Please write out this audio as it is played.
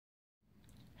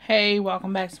Hey,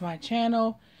 welcome back to my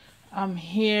channel. I'm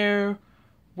here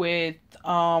with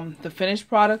the finished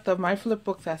product of my flip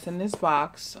book that's in this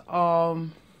box. I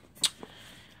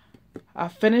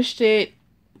finished it.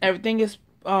 Everything is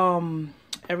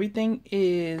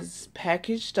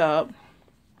packaged up.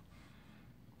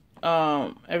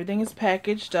 Everything is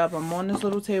packaged up. I'm on this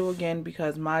little table again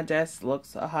because my desk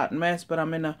looks a hot mess, but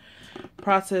I'm in the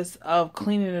process of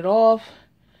cleaning it off.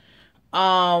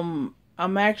 I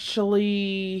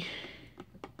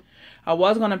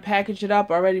was going to package it up.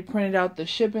 I already printed out the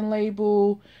shipping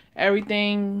label,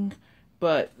 everything,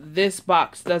 but this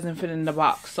box doesn't fit in the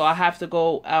box. So I have to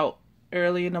go out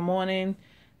early in the morning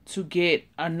to get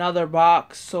another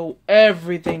box so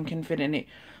everything can fit in it.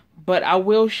 But I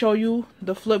will show you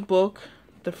the flip book,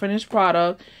 the finished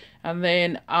product, and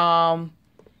then I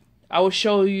will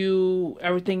show you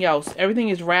everything else. Everything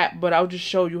is wrapped, but I'll just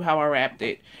show you how I wrapped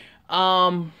it.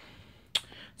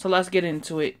 So let's get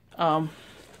into it.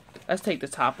 Let's take the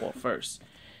top off first.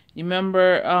 You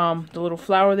remember the little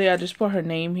flower there? I just put her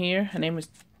name here. Her name is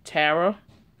Tara.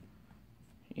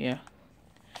 Yeah.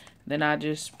 Then I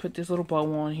just put this little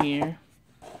bow on here.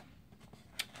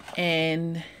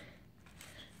 And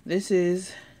this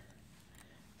is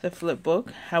the flip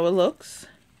book, how it looks.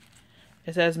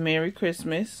 It says Merry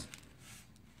Christmas.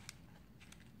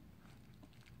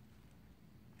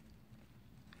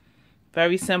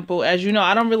 Very simple. As you know,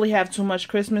 I don't really have too much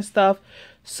Christmas stuff,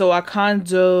 so I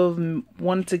kind of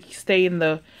wanted to stay in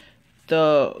the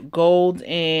gold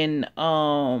and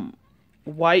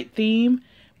white theme,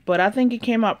 but I think it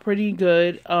came out pretty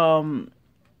good.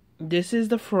 This is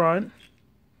the front.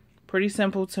 Pretty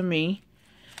simple to me.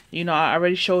 You know, I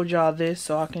already showed y'all this,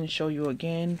 so I can show you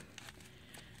again.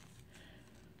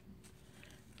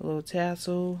 The little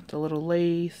tassel, the little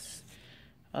lace,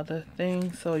 other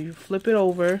things. So you flip it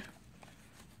over.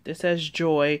 This says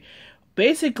joy.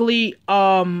 Basically,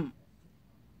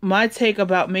 my take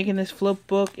about making this flip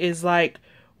book is like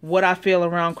what I feel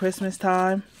around Christmas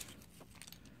time.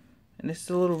 And this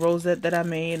is a little rosette that I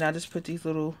made. And I just put these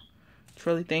little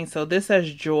trilly things. So this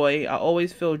says joy. I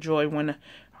always feel joy when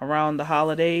around the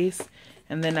holidays.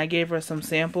 And then I gave her some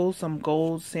samples, some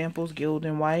gold samples, gold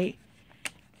and white.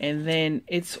 And then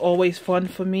it's always fun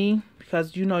for me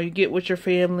because, you know, you get with your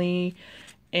family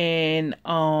and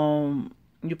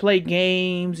you play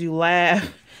games, you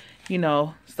laugh, you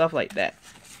know, stuff like that.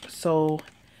 So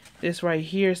this right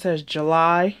here says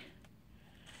July.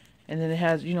 And then it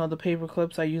has, you know, the paper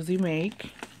clips I usually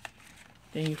make.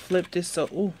 Then you flip this,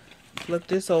 flip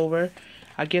this over.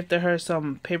 I gifted her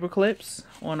some paper clips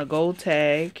on a gold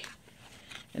tag.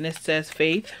 And it says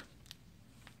Faith.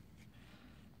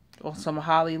 Or some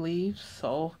holly leaves.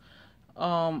 So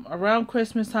around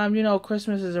Christmas time, you know,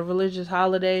 Christmas is a religious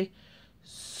holiday.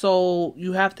 So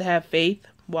you have to have faith.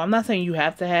 Well, I'm not saying you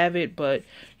have to have it, but,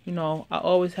 you know, I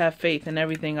always have faith in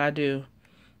everything I do.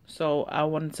 So I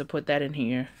wanted to put that in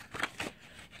here.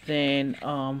 Then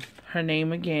her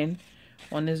name again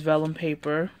on this vellum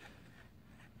paper.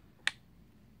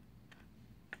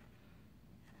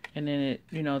 And then it,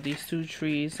 you know, these two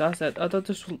trees. So I thought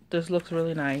this looks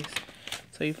really nice.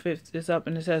 So you fit this up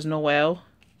and it says Noel.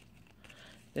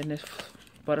 Then this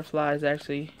butterfly is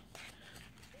actually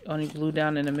only glue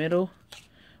down in the middle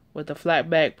with the flat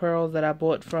back pearls that I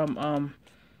bought from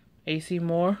AC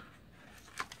Moore.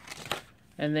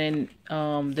 And then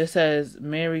this says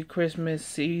Merry Christmas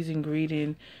season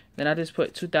greeting. Then I just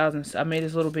put 2000. I made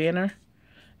this little banner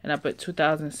and I put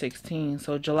 2016.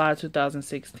 So July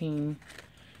 2016.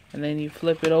 And then you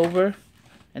flip it over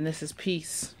and this is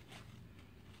peace.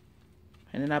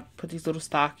 And then I put these little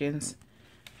stockings.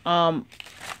 I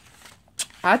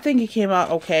think it came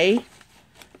out okay.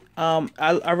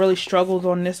 I really struggled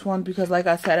on this one because, like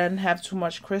I said, I didn't have too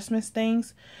much Christmas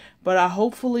things. But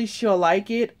hopefully she'll like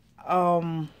it.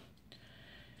 Yeah,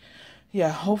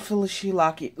 hopefully she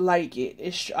like it.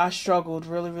 I struggled,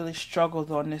 really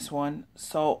struggled on this one.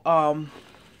 So,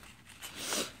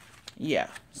 yeah.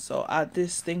 So,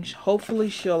 this thing,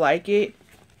 hopefully she'll like it.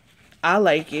 I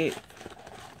like it.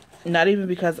 Not even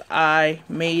because I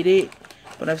made it.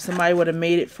 But if somebody would have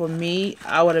made it for me,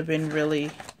 I would have been really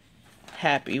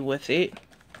happy with it.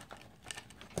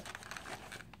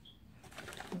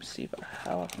 Let me see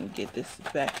how I can get this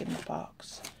back in the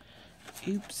box.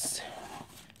 Oops.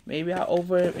 Maybe I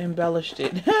over embellished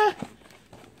it.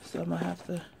 So I'm gonna have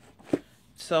to.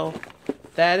 So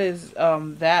that is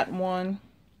that one.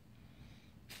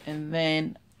 And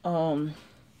then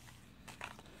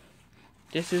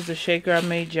this is the shaker I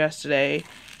made yesterday.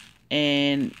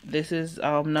 And this is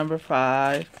number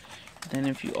 5. Then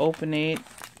if you open it,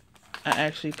 I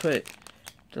actually put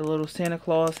the little Santa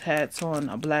Claus hats on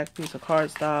a black piece of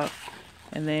cardstock.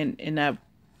 And then in that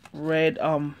red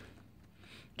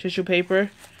tissue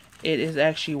paper, it is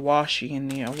actually washi in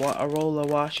there, a roll of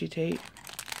washi tape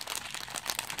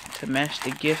to match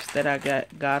the gifts that I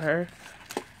got her.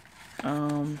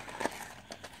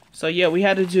 So yeah, we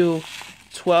had to do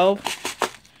 12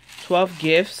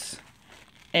 gifts,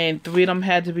 and 3 of them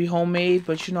had to be homemade,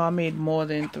 but you know, I made more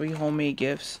than 3 homemade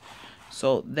gifts.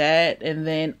 So that, and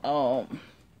then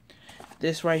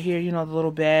this right here, you know, the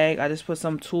little bag, I just put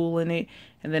some tulle in it,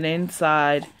 and then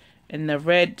inside, in the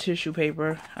red tissue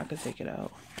paper, I can take it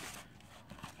out.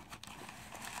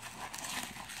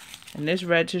 In this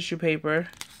red tissue paper,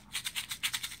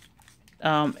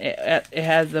 it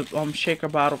has the shaker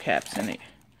bottle caps in it.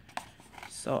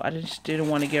 So I just didn't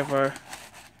want to give her,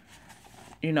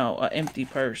 you know, an empty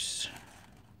purse.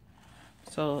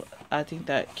 So I think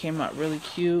that came out really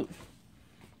cute.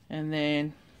 And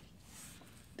then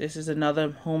this is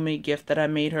another homemade gift that I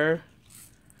made her.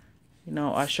 You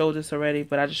know, I showed this already,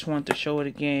 but I just wanted to show it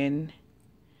again.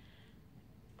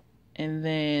 And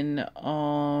then,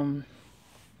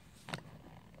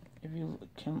 if you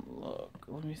can look,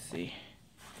 let me see.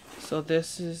 So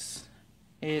this is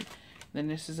it. Then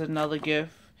this is another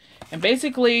gift. And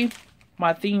basically,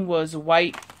 my theme was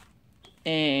white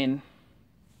and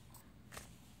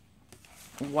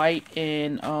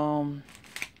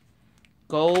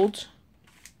gold.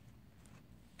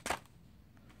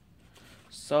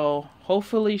 So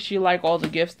hopefully she liked all the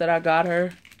gifts that I got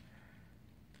her,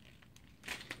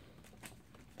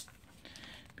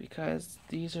 because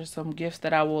these are some gifts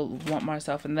that I will want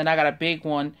myself. And then I got a big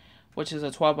one, which is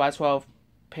a 12 by 12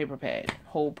 paper pad,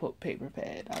 whole paper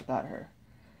pad I got her.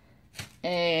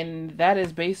 And that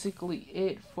is basically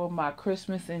it for my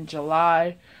Christmas in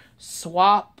July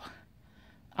swap.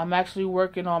 I'm actually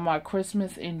working on my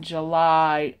Christmas in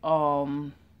July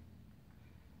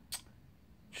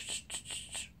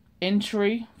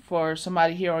entry for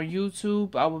somebody here on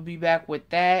YouTube. I will be back with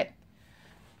that.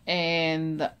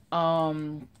 And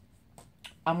I'm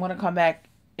gonna come back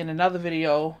in another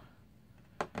video.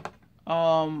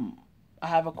 I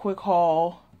have a quick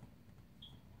haul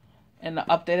and an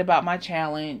update about my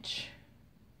challenge.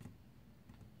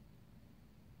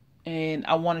 And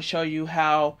I want to show you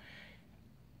how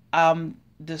I'm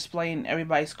displaying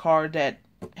everybody's card that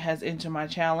has entered my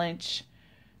challenge.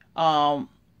 I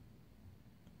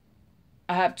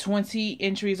have 20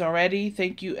 entries already.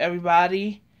 Thank you,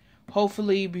 everybody.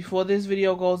 Hopefully, before this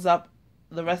video goes up,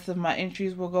 the rest of my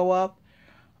entries will go up.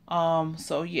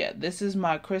 So yeah, this is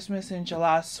my Christmas in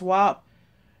July swap.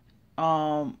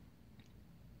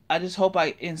 I just hope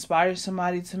I inspire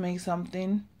somebody to make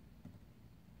something.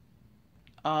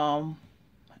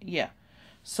 Yeah.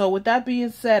 So with that being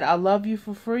said, I love you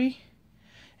for free,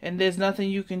 and there's nothing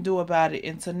you can do about it.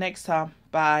 Until next time,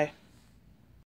 bye.